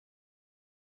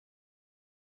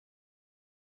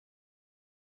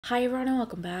Hi everyone and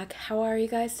welcome back. How are you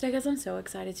guys today? Guys, I'm so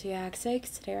excited to react today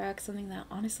because today I react something that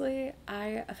honestly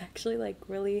I have actually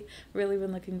really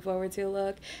been looking forward to.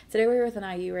 Look, today we're with an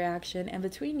IU reaction, and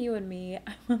between you and me,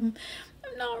 I'm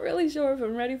not really sure if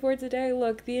I'm ready for it today.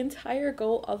 Look, the entire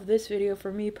goal of this video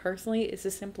for me personally is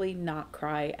to simply not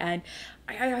cry, and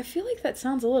I feel like that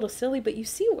sounds a little silly, but you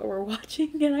see what we're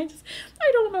watching, and I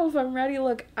don't know if I'm ready.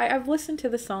 Look, I've listened to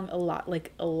the song a lot,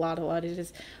 like a lot.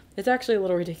 It's actually a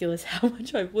little ridiculous how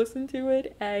much I've listened to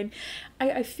it, and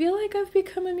I feel like I've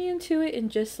become immune to it in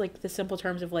just like the simple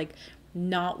terms of like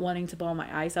not wanting to bawl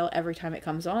my eyes out every time it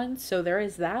comes on. So there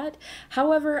is that.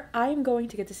 However, I'm going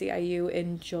to get to see IU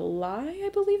in July, I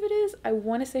believe it is. I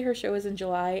want to say her show is in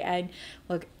July, and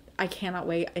look, I cannot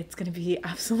wait. It's going to be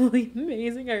absolutely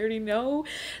amazing. I already know.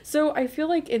 So I feel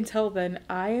like until then,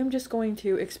 I am just going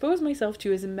to expose myself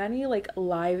to as many like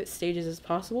live stages as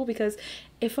possible, because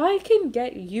if I can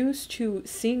get used to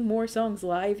seeing more songs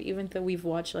live, even though we've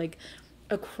watched like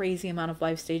a crazy amount of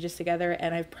live stages together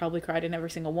and I've probably cried in every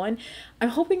single one, I'm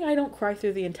hoping I don't cry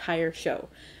through the entire show.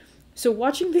 So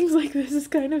watching things like this is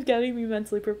kind of getting me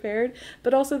mentally prepared,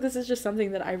 but also this is just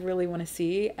something that I really want to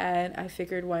see, and I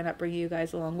figured why not bring you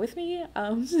guys along with me.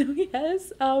 So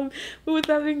yes, but with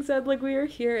that being said, like, we are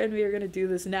here and we are gonna do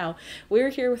this now. We are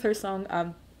here with her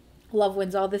song Love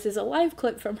Wins All. This is a live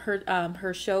clip from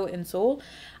her show in Seoul.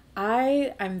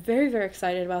 I'm very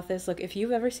excited about this. Look, if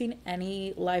you've ever seen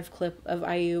any live clip of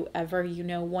IU ever, you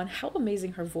know, one, how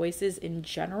amazing her voice is in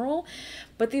general,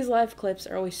 but these live clips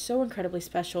are always so incredibly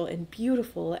special and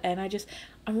beautiful, and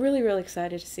I'm really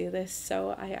excited to see this.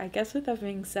 So I guess with that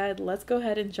being said, let's go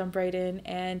ahead and jump right in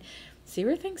and see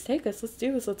where things take us. Let's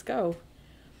do this. Let's go.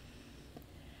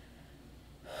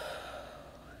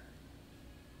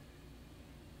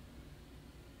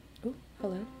 Oh,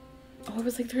 hello. Oh, I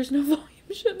was like, there's no volume.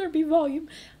 Shouldn't there be volume?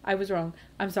 I was wrong.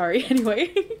 I'm sorry.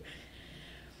 Anyway.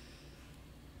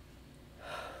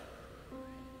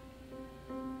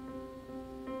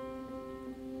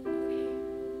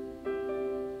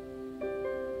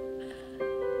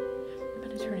 I'm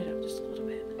gonna turn it up just a little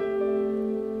bit.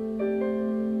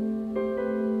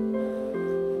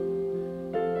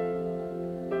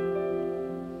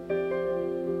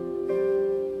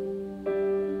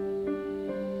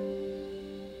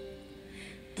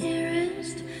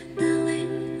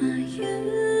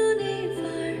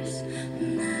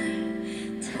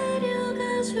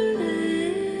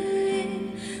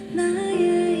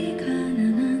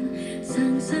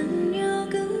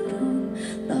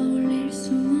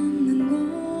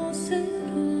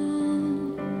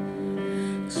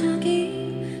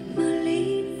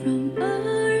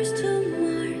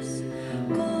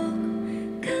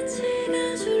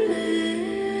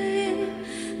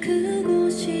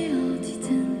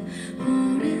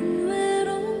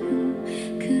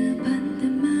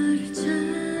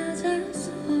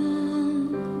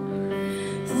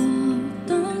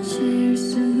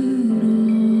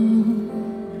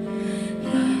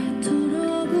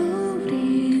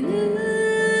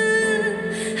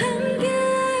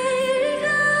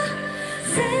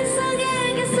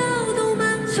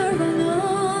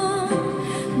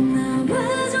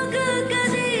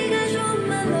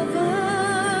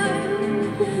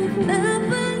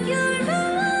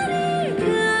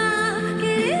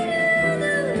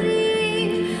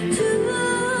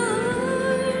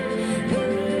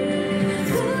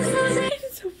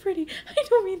 I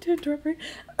don't mean to interrupt her.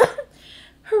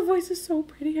 Her voice is so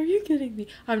pretty. Are you kidding me?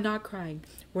 I'm not crying.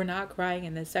 We're not crying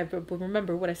in this. But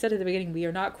remember what I said at the beginning. We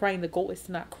are not crying. The goal is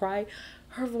to not cry.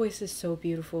 Her voice is so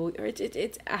beautiful.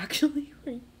 It's actually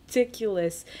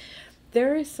ridiculous.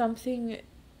 There is something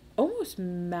almost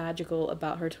magical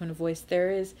about her tone of voice.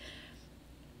 There is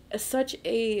such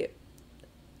a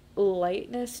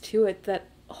lightness to it that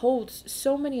holds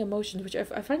so many emotions, which I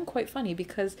find quite funny,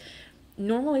 because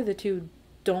normally the two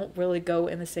don't really go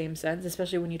in the same sense,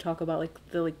 especially when you talk about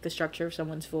like the structure of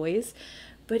someone's voice.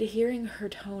 But hearing her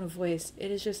tone of voice,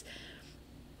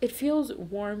 it feels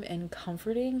warm and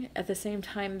comforting. At the same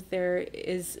time, there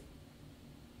is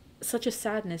such a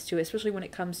sadness to it, especially when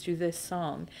it comes to this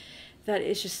song, that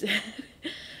it's just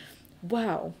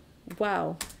wow.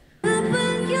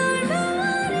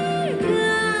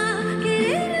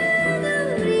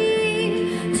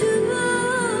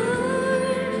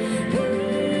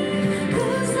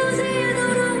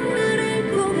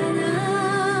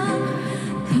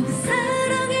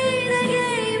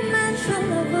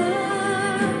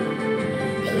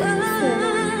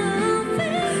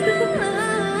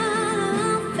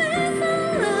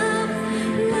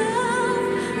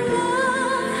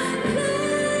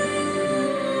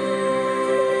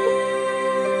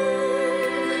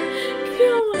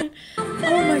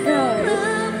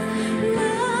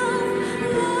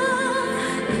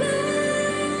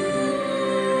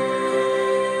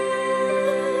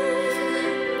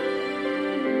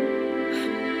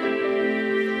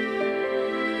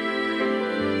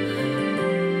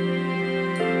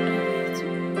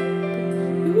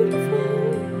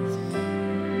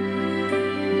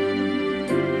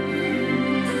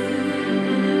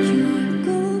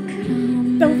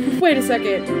 No, wait a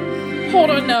second.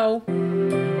 Hold on, no.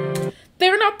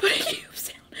 They're not putting cubes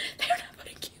down. They're not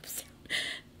putting cubes down.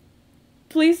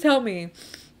 Please tell me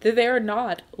that they are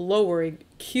not lowering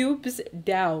cubes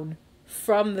down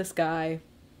from the sky.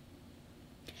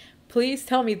 Please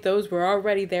tell me those were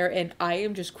already there and I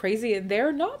am just crazy and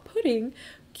they're not putting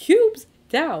cubes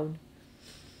down.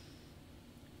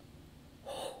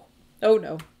 Oh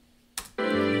no.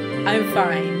 I'm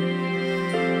fine.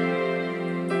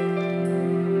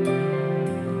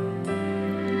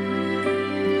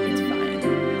 It's fine.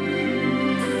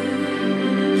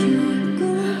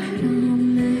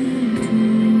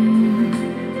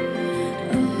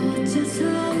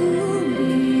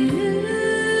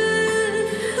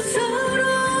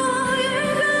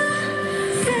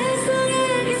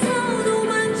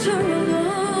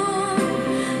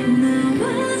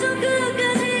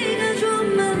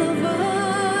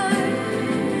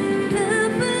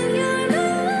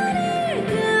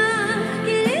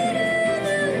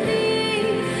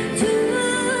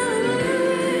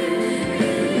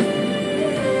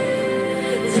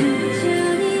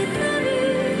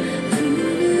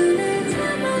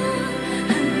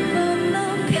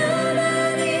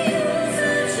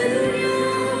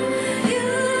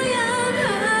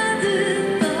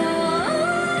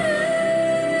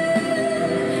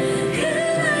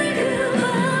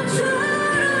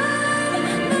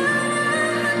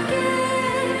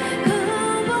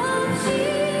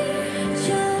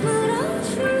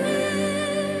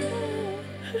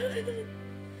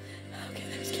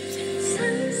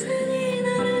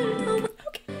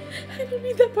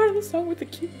 That part of the song with the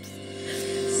cubes.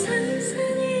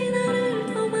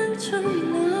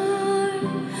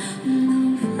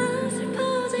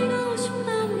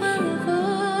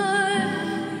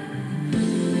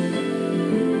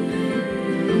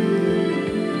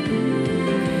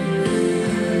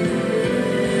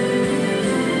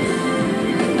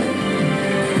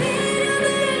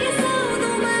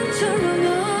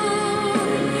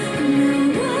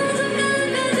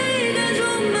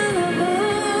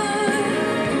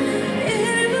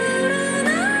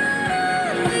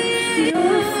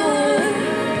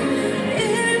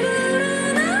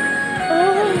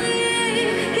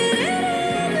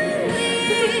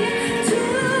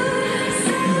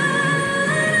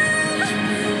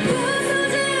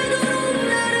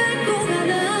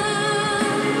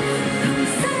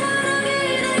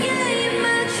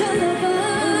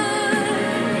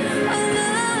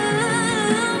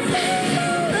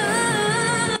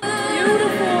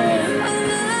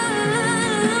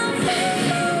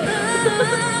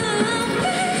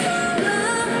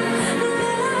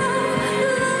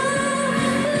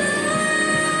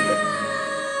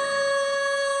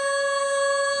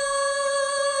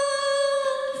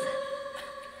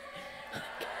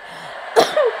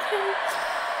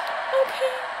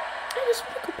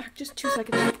 Just 2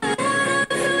 seconds. I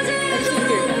just need to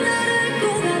hear it.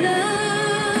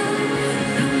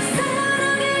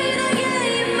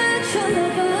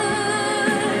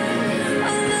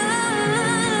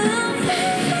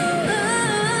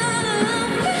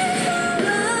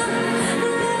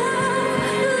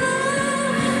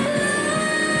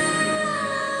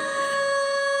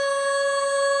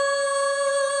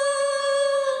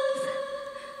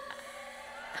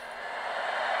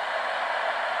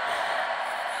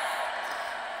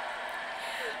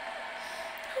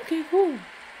 Okay, cool.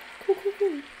 Cool.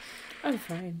 I'm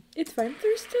fine. It's fine.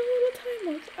 There's still a little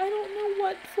time left. I don't know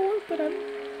what for, but I'm...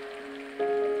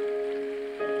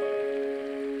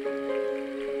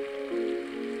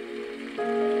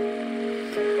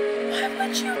 Why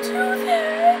would you do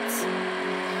that?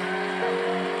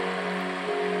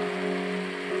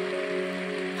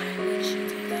 Why would you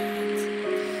do that?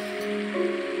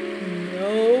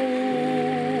 No,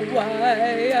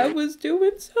 why? I was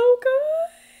doing so good.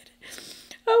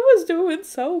 I was doing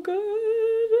so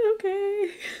good,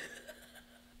 okay.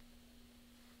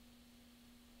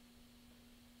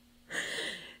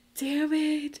 Damn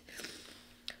it.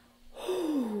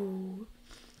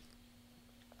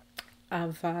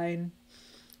 I'm fine.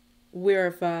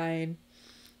 We're fine.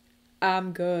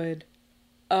 I'm good.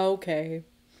 Okay.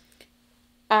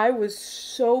 I was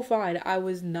so fine. I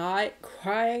was not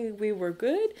crying. We were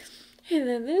good. And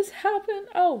then this happened.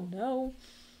 Oh no.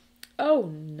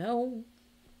 Oh no.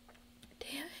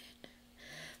 Damn it.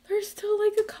 There's still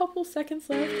like a couple seconds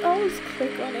left. I'll just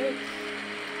click on it.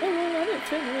 And we'll let it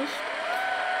finish.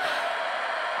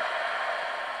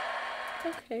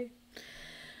 Okay.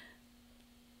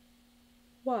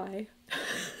 Why?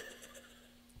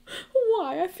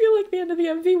 Why? I feel like the end of the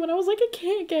MV when I was like, it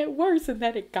can't get worse, and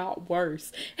then it got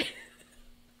worse.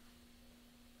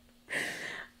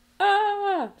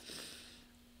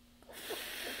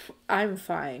 I'm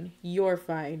fine. You're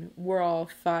fine. We're all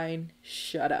fine.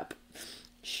 Shut up.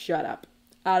 Shut up.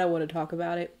 I don't want to talk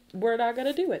about it. We're not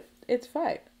gonna do it. It's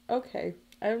fine. Okay.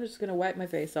 I'm just gonna wipe my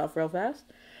face off real fast.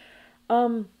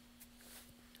 Um,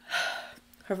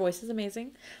 her voice is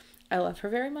amazing. I love her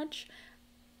very much.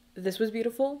 This was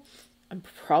beautiful. I'm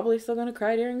probably still gonna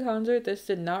cry during concert. This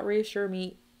did not reassure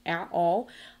me at all.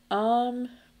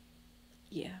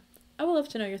 Yeah. I would love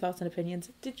to know your thoughts and opinions.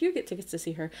 Did you get tickets to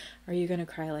see her? Are you gonna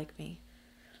cry like me?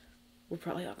 We're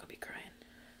probably all gonna be crying.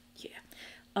 Yeah.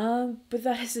 But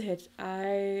that is it.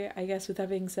 I guess with that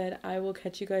being said, I will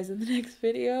catch you guys in the next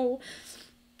video.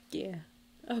 Yeah.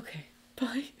 Okay.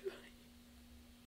 Bye.